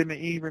on vitamin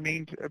E,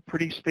 remained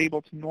pretty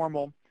stable to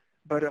normal,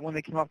 but when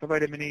they came off the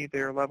vitamin E,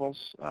 their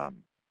levels,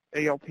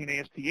 ALT and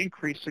AST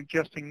increased,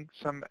 suggesting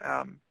some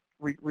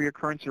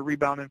reoccurrence or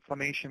rebound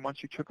inflammation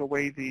once you took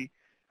away the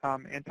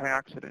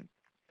antioxidant.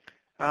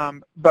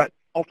 But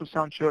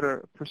ultrasound showed a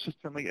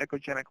persistently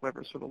echogenic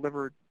liver, so the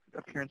liver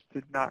appearance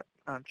did not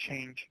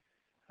change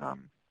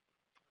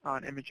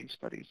on imaging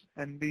studies.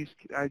 And these,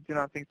 I do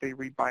not think they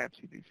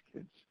re-biopsied these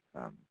kids.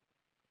 So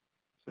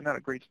not a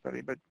great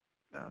study, but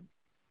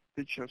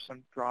did show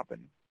some drop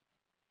in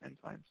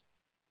enzymes.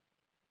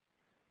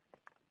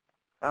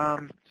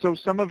 So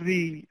some of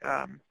the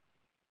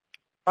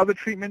other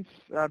treatments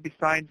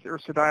besides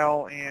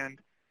ursodiol and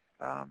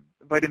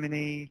vitamin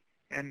E,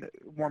 and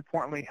more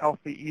importantly,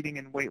 healthy eating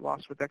and weight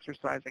loss with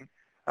exercising.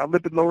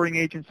 Lipid-lowering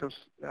agents, so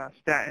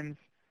statins,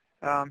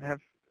 have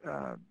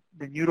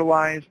been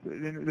utilized.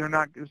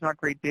 There's not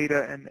great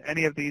data in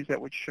any of these that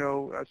would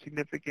show a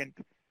significant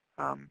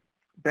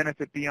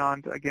benefit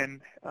beyond, again,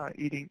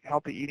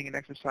 healthy eating and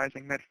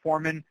exercising.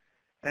 Metformin,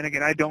 and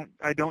again, I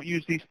don't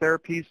use these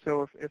therapies.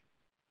 So if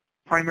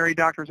primary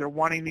doctors are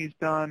wanting these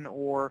done,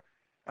 or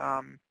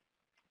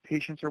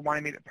parents are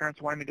wanting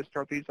me to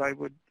start these, I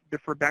would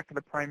defer back to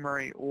the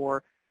primary,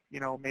 or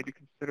maybe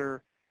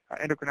consider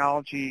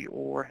endocrinology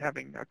or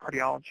having a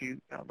cardiology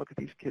look at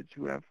these kids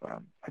who have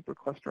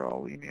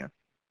hypercholesterolemia.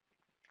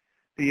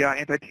 The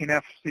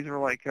anti-TNFs, these are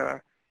like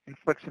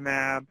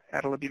infliximab,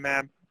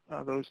 adalimumab,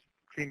 those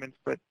treatments,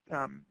 but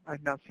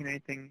I've not seen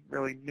anything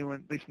really new,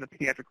 at least in the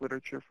pediatric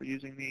literature, for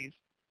using these.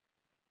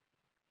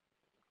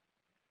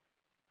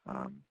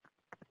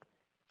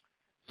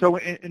 So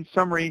in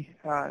summary,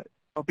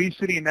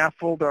 obesity and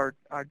NAFLD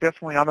are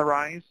definitely on the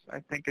rise. I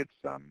think it's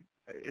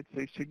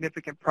a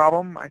significant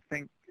problem. I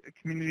think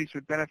communities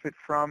would benefit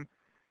from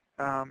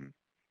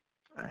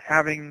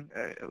having,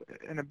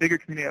 in a bigger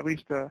community, at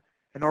least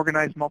an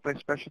organized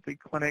multi-specialty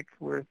clinic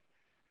with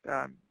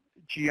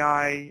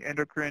GI,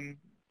 endocrine,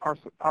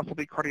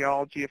 possibly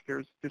cardiology if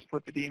there's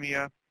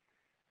dyslipidemia,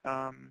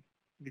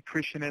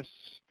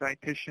 nutritionists,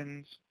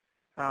 dietitians,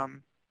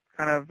 and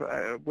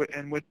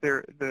with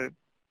the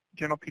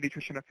general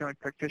pediatrician or family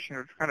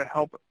practitioner to try to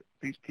help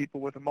these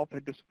people with a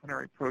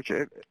multidisciplinary approach.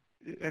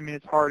 I mean,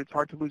 it's hard. It's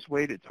hard to lose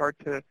weight. It's hard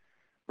to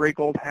break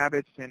old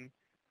habits and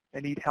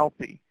eat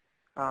healthy.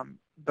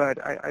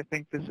 But I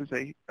think this is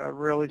a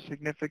really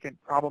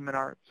significant problem in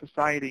our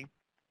society.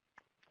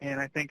 And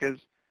I think as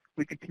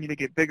we continue to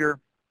get bigger,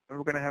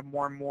 we're going to have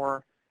more and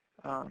more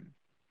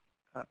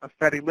a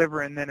fatty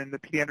liver, and then in the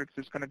pediatrics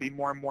there's going to be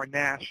more and more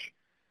NASH.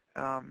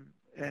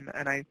 And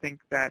I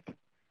think that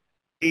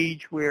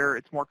age where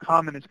it's more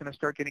common is going to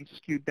start getting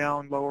skewed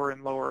down lower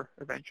and lower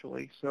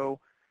eventually. So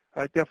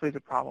it definitely is a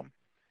problem.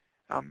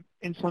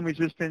 Insulin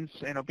resistance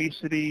and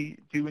obesity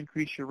do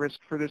increase your risk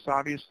for this,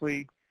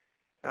 obviously.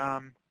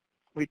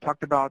 We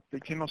talked about the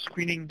general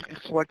screening in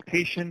select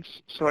patients.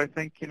 So I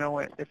think,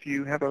 if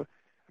you have a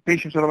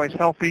patient who's otherwise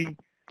healthy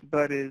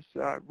but is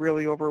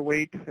really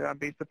overweight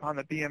based upon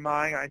the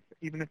BMI,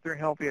 even if they're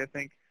healthy, I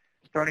think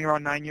starting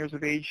around 9 years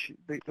of age,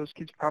 those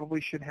kids probably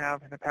should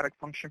have an hepatic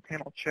function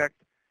panel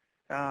checked.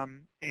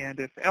 And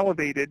if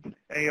elevated,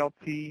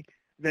 ALT,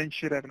 then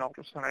should have an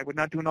ultrasound. I would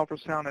not do an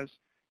ultrasound as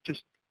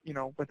just,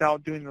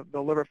 without doing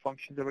the liver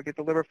functions. I would get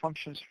the liver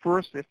functions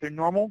first. If they're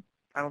normal,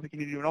 I don't think you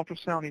need to do an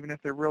ultrasound, even if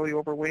they're really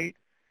overweight.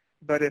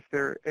 But if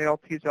their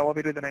ALT is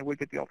elevated, then I would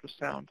get the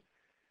ultrasound.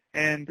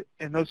 And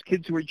those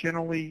kids who are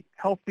generally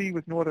healthy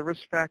with no other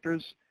risk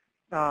factors,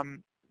 I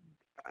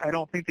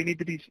don't think they need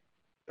to be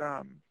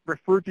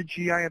referred to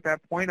GI at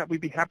that point. We'd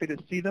be happy to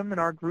see them in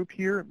our group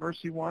here at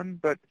Mercy One,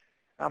 but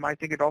I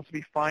think it'd also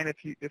be fine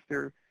if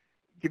they're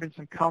given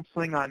some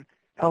counseling on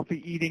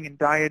healthy eating and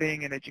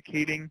dieting and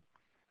educating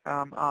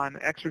on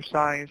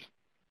exercise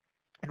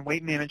and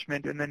weight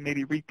management, and then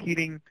maybe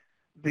repeating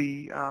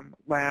the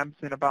labs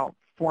in about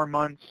 4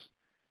 months.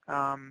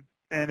 And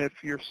if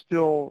you're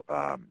still,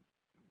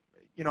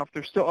 if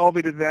they're still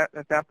elevated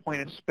at that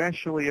point,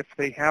 especially if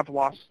they have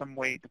lost some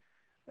weight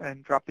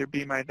and dropped their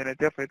BMI, then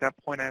definitely at that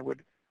point I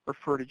would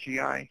refer to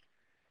GI.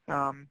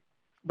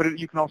 But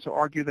you can also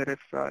argue that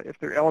if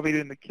they're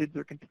elevated and the kids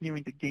are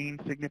continuing to gain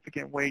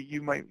significant weight,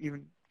 you might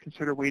even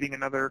consider waiting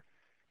another,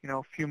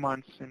 few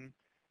months,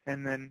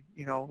 and then,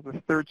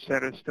 the third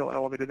set is still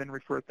elevated, then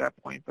refer at that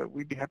point. But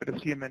we'd be happy to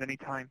see them at any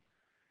time.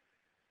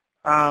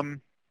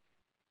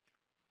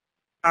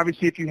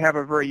 Obviously, if you have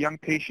a very young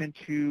patient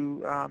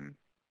who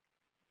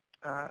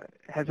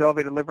has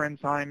elevated liver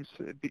enzymes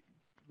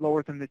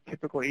lower than the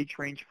typical age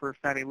range for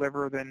fatty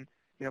liver, then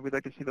we'd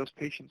like to see those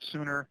patients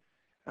sooner.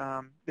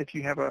 If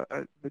you have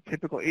the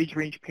typical age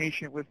range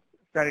patient with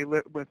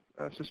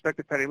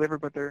suspected fatty liver,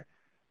 but there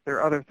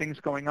are other things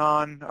going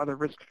on, other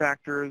risk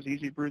factors,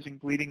 easy bruising,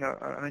 bleeding,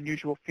 an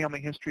unusual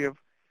family history of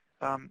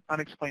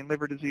unexplained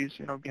liver disease,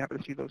 we'd be happy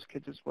to see those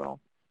kids as well.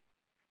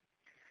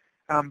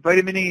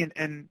 Vitamin E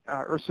and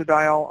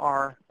ursodiol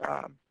are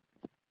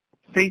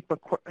safe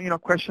but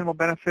questionable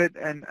benefit,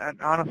 and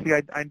honestly,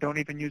 I don't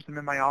even use them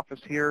in my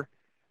office here.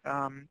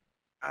 I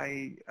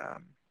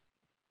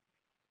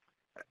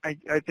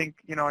think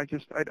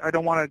I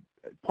don't want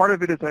to. Part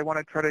of it is I want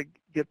to try to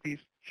get these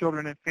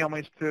children and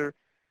families to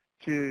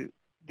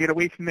get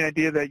away from the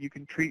idea that you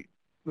can treat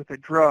with a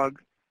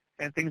drug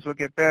and things will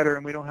get better,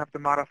 and we don't have to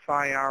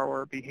modify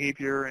our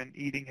behavior and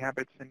eating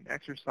habits and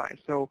exercise.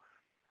 So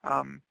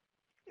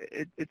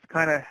it's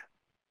kind of,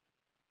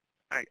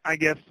 I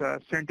guess,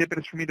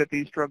 serendipitous for me that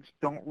these drugs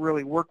don't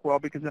really work well,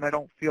 because then I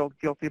don't feel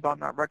guilty about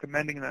not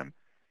recommending them,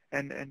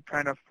 and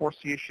trying to force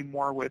the issue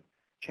more with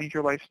change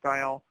your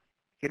lifestyle,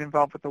 get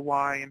involved with the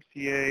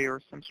YMCA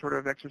or some sort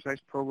of exercise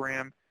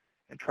program,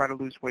 and try to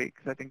lose weight,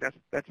 because I think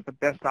that's the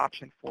best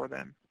option for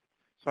them.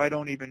 So I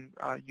don't even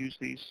use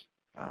these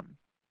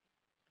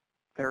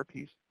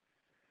therapies.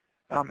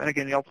 And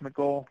again, the ultimate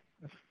goal,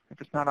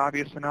 if it's not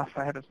obvious enough,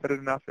 I haven't said it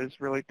enough, is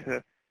really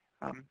to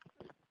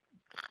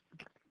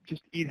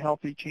just eat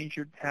healthy, change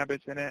your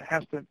habits, and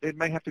it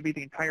might have to be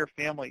the entire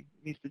family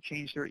needs to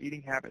change their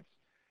eating habits,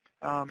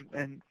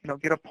 and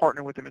get a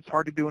partner with them. It's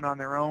hard to do it on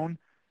their own,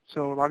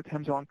 so a lot of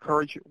times I'll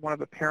encourage one of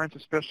the parents,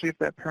 especially if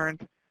that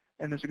parent,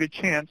 and there's a good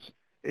chance,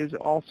 is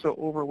also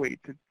overweight.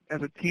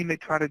 As a team, they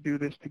try to do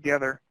this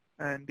together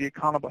and be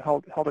accountable,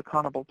 held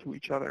accountable to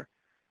each other.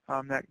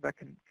 That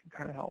can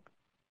kind of help.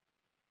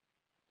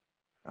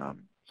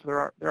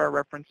 So there are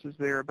references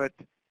there, but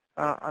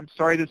I'm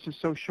sorry this is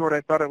so short.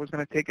 I thought it was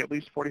going to take at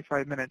least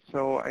 45 minutes,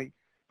 so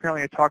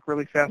apparently I talk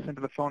really fast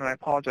into the phone, and I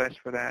apologize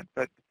for that.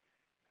 But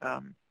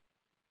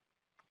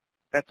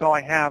that's all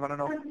I have. I don't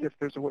know if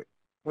there's a way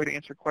to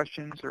answer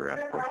questions or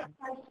ask questions.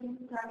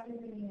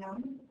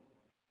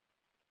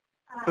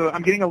 So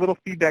I'm getting a little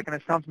feedback, and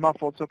it sounds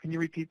muffled, so can you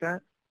repeat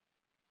that?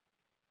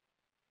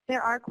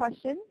 There are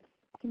questions.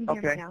 Can you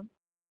hear me now?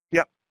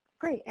 Yep.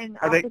 Great, and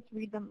I'll just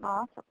read them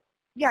off.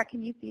 Yeah,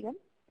 can you see them?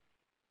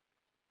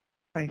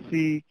 I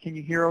see. Can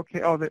you hear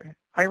okay? Oh,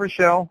 hi,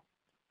 Rochelle.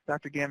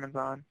 Dr. Gammon's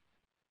on.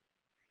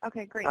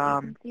 Okay, great. You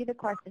can see the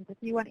questions if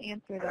you want to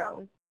answer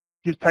those.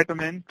 Just type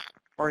them in,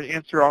 or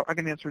answer. I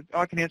can answer.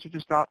 I can answer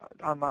just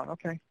online.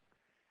 Okay.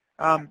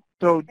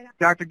 So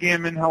Dr.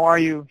 Gammon, how are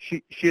you?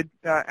 She had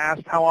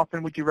asked, how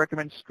often would you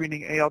recommend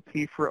screening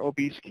ALT for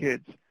obese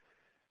kids?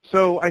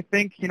 So I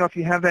think, if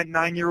you have that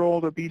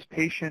 9-year-old obese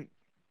patient,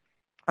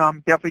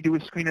 definitely do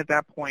a screen at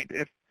that point.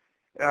 If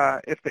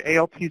the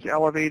ALT is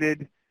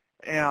elevated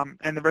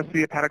and the rest of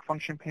the hepatic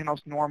function panel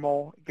is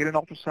normal, get an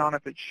ultrasound.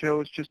 If it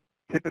shows just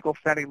typical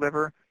fatty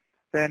liver,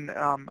 then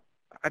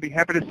I'd be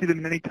happy to see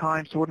them any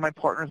time. So would my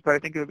partners, but I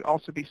think it would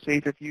also be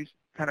safe if you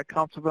kind of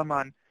counsel them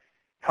on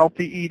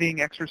healthy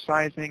eating,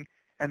 exercising,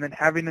 and then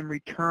having them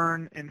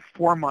return in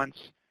 4 months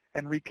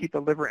and repeat the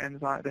liver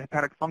enzyme, the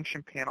hepatic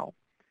function panel.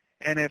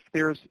 And if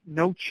there's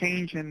no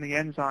change in the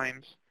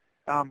enzymes,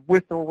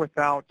 with or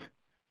without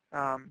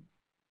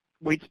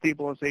weight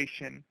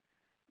stabilization,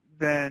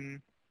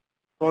 then,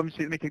 well,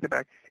 let me take that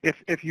back.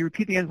 If you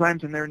repeat the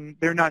enzymes and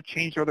they're not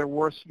changed or they're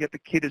worse, yet the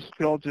kid is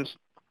still just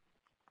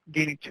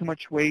gaining too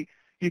much weight,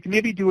 you can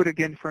maybe do it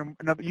again for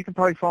another. You can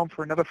probably follow them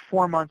for another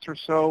 4 months or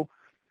so.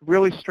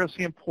 Really stress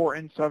the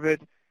importance of it.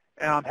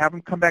 Have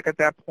them come back at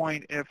that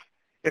point if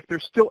they're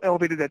still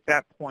elevated at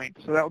that point.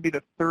 So that would be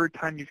the 3rd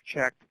time you've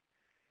checked,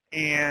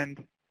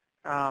 and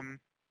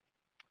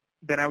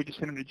then I would just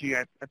send them to GI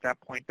at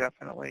that point,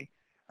 definitely.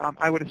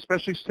 I would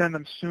especially send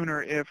them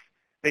sooner if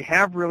they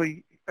have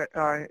really,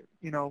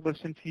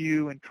 listened to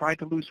you and tried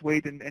to lose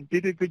weight and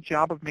did a good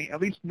job of at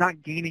least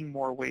not gaining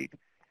more weight,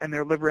 and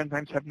their liver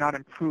enzymes have not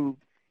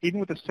improved. Even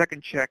with a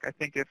 2nd check, I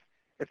think if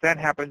that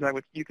happens,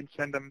 you can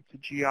send them to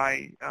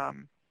GI,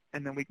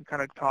 and then we can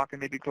kind of talk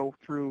and maybe go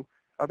through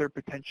other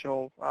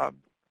potential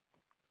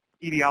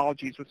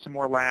etiologies with some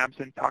more labs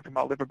and talk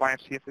about liver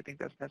biopsy if we think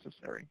that's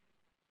necessary.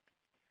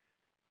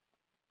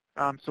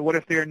 So what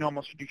if they are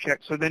normal? Should you check?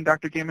 So then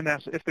Dr. Gaiman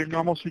asks, if they're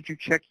normal, should you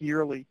check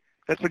yearly?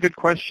 That's a good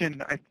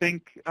question. I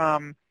think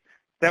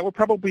that would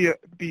probably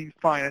be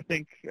fine. I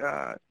think,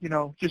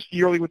 just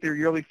yearly with their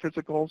yearly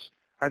physicals,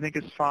 I think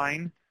is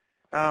fine.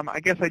 I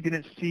guess I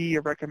didn't see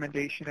a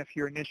recommendation if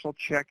your initial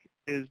check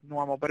is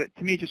normal, but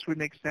to me it just would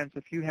make sense.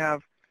 If you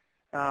have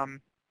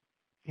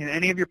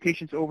any of your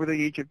patients over the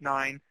age of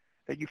 9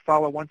 that you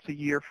follow once a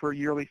year for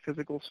yearly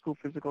physicals, school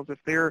physicals, if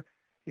they're,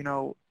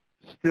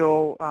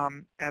 still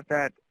at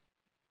that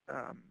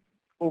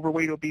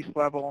overweight, obese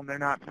level and they're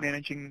not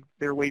managing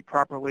their weight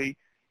properly,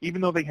 even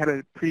though they had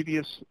a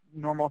previous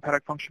normal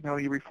hepatic function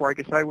value before, I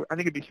guess I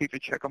think it'd be safe to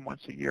check them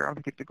once a year. I don't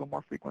think you have to go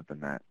more frequent than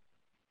that.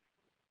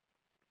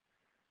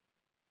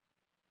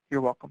 You're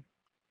welcome.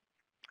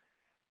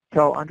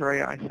 Tell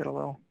Andrea I said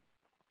hello.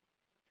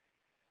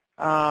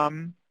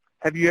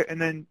 Have you, and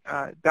then,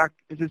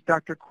 is this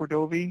Dr.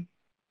 Cordovi?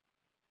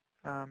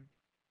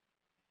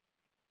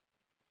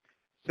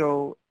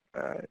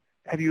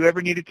 Have you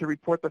ever needed to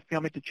report the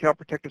family to Child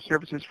Protective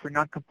Services for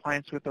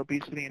noncompliance with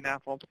obesity and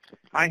NAFLD?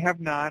 I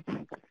have not.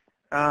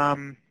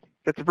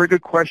 That's a very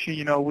good question.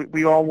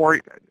 We all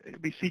worry.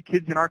 We see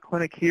kids in our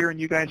clinic here,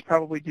 and you guys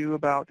probably do,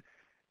 about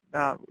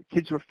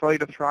kids who are failing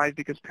to thrive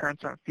because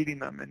parents aren't feeding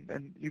them.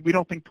 And we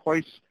don't think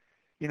twice,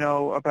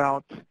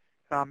 about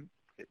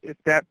if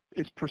that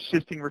is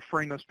persisting,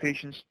 referring those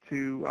patients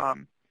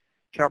to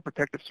Child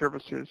Protective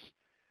Services.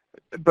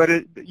 But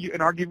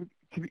an argument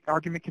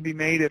can be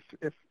made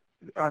if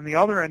on the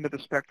other end of the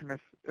spectrum,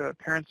 if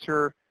parents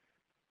are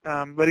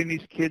letting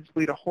these kids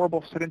lead a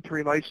horrible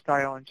sedentary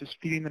lifestyle and just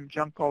feeding them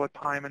junk all the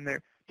time, and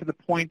they're to the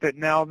point that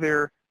now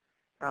their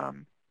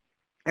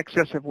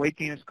excessive weight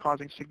gain is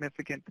causing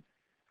significant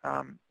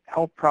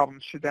health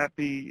problems, should that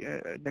be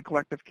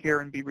neglect of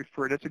care and be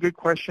referred? That's a good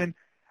question.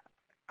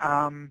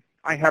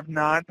 I have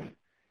not.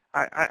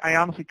 I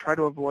honestly try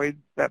to avoid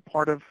that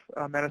part of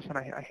medicine.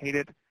 I hate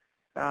it.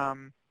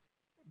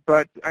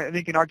 But I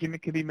think an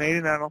argument can be made,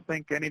 and I don't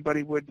think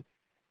anybody would,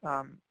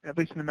 at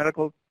least in the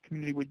medical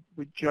community,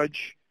 would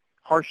judge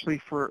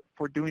harshly for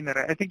doing that.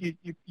 I think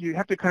you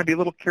have to kind of be a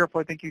little careful.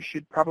 I think you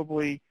should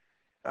probably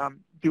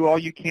do all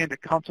you can to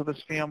counsel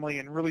this family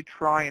and really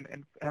try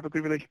and have a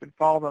good relationship and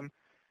follow them.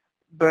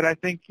 But I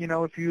think,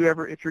 if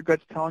your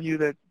gut's telling you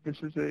that this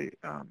is a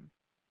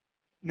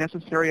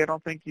necessary, I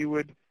don't think you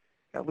would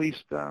at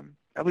least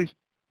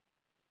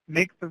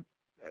make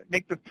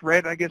the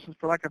thread, I guess,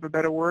 for lack of a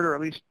better word, or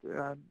at least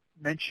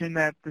mention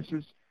that this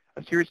is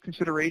a serious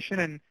consideration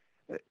and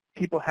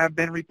people have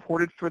been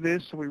reported for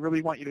this, so we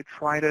really want you to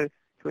try to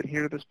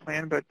adhere to this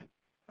plan. But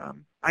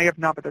I have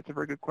not, but that's a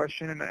very good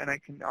question, and I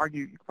can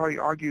argue, you can probably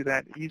argue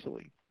that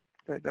easily,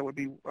 that would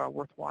be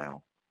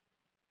worthwhile.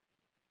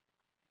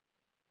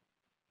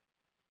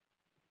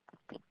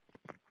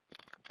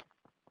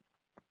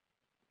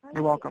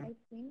 You're welcome. I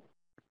think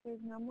there's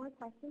no more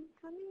questions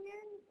coming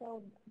in,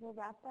 so we'll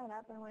wrap that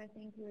up. I want to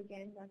thank you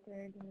again,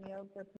 Dr. DeMeo, for